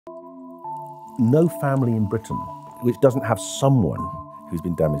no family in Britain which doesn't have someone who's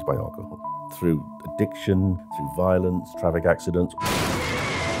been damaged by alcohol through addiction, through violence, traffic accidents.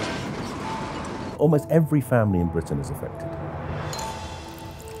 Almost every family in Britain is affected.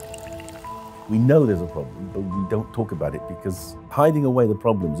 We know there's a problem, but we don't talk about it because hiding away the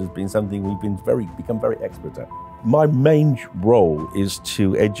problems has been something we've become very expert at. My main role is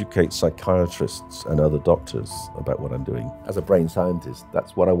to educate psychiatrists and other doctors about what I'm doing. As a brain scientist,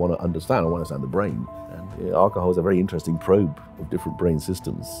 that's what I want to understand. I want to understand the brain. And alcohol is a very interesting probe of different brain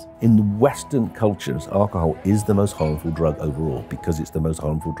systems. In Western cultures, alcohol is the most harmful drug overall because it's the most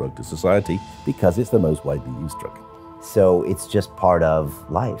harmful drug to society, because it's the most widely used drug. So it's just part of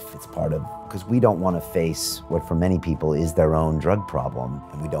life. It's part of, because we don't want to face what for many people is their own drug problem,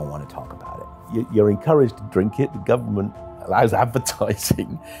 and we don't want to talk about it. You're encouraged to drink it. The government allows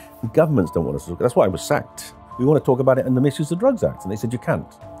advertising. Governments don't want us to talk. That's why I was sacked. We want to talk about it in the Misuse of Drugs Act. And they said, you can't.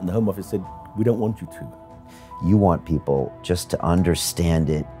 And the Home Office said, we don't want you to. You want people just to understand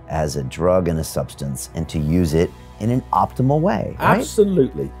it as a drug and a substance and to use it in an optimal way, right?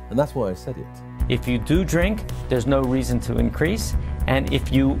 Absolutely. And that's why I said it. If you do drink, there's no reason to increase. And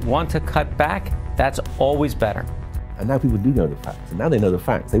if you want to cut back, that's always better. And now people do know the facts. And now they know the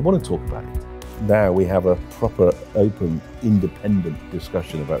facts. They want to talk about it. Now we have a proper, open, independent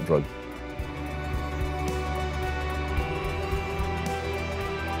discussion about drugs.